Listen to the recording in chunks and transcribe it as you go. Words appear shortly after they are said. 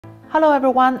Hello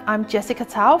everyone, I'm Jessica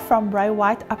Cao from Ray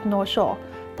White Up North Shore.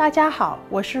 大家好，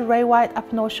我是 Ray White Up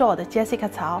North Shore 的 Jessica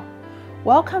Cao.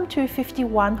 Welcome to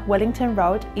 51 Wellington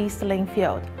Road, East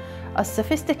Lindfield, a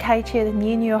sophisticated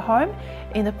near-new home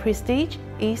in the prestige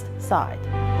East Side.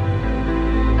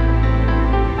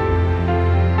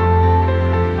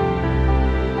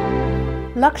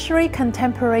 Luxury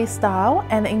contemporary style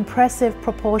and impressive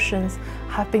proportions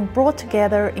have been brought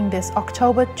together in this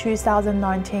October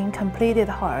 2019 completed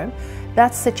home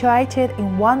that's situated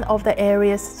in one of the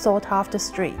area's sought-after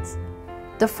streets.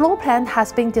 The floor plan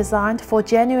has been designed for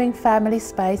genuine family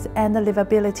space and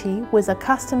livability with a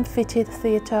custom-fitted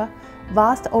theatre,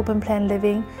 vast open-plan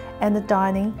living and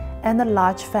dining, and a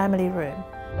large family room.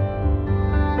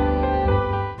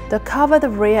 The covered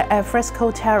rear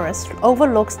alfresco terrace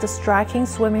overlooks the striking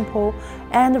swimming pool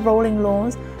and rolling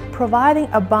lawns, providing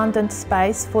abundant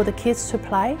space for the kids to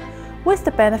play, with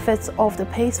the benefits of the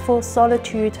peaceful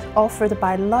solitude offered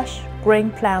by lush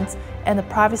green plants and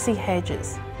privacy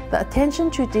hedges. The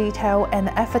attention to detail and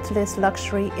effortless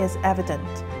luxury is evident.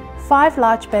 5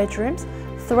 large bedrooms,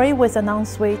 3 with an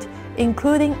ensuite,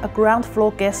 including a ground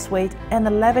floor guest suite and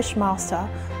a lavish master,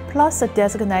 plus a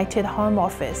designated home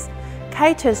office,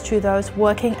 caters to those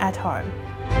working at home.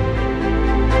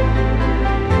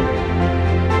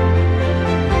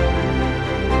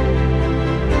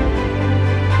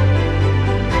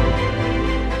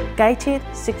 Gated,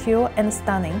 secure and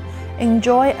stunning,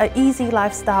 enjoy an easy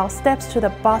lifestyle steps to the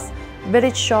bus,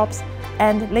 village shops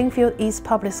and Lindfield East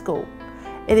Public School.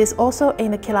 It is also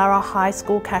in the Kilara High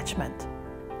School catchment.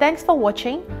 Thanks for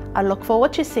watching. I look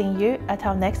forward to seeing you at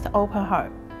our next open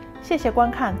home. 谢谢观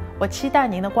看，我期待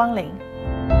您的光临。